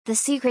The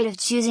secret of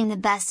choosing the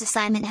best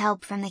assignment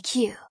help from the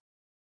queue.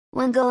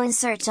 When go and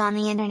search on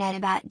the internet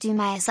about Do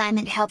My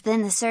Assignment Help,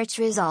 then the search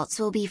results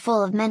will be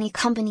full of many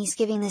companies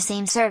giving the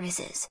same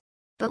services.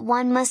 But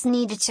one must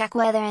need to check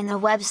whether in the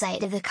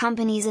website of the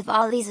companies if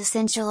all these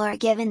essential are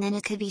given, then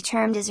it could be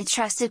termed as a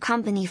trusted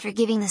company for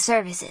giving the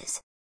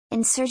services.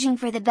 In searching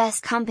for the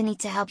best company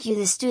to help you,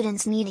 the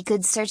students need a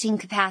good searching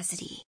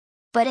capacity.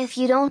 But if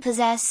you don't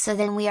possess so,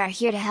 then we are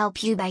here to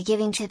help you by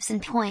giving tips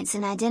and points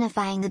in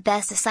identifying the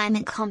best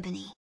assignment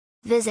company.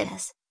 Visit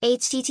us,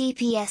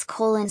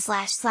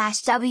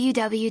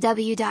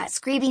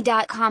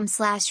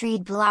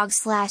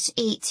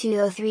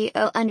 https://www.scribie.com/readblog/82030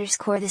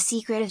 _ the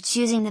secret of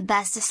choosing the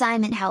best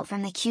assignment help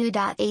from the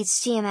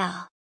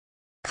queue.html.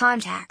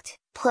 Contact,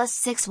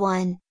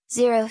 +61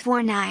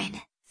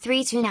 049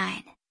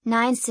 329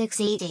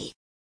 9688.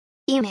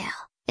 Email,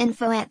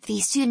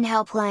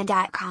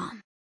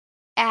 info@thestudenthelpline.com.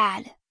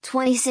 Add,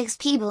 26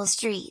 Peebles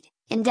Street,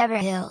 Endeavour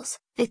Hills,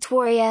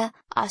 Victoria,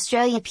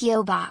 Australia,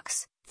 P.O.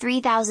 Box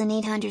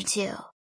 3802,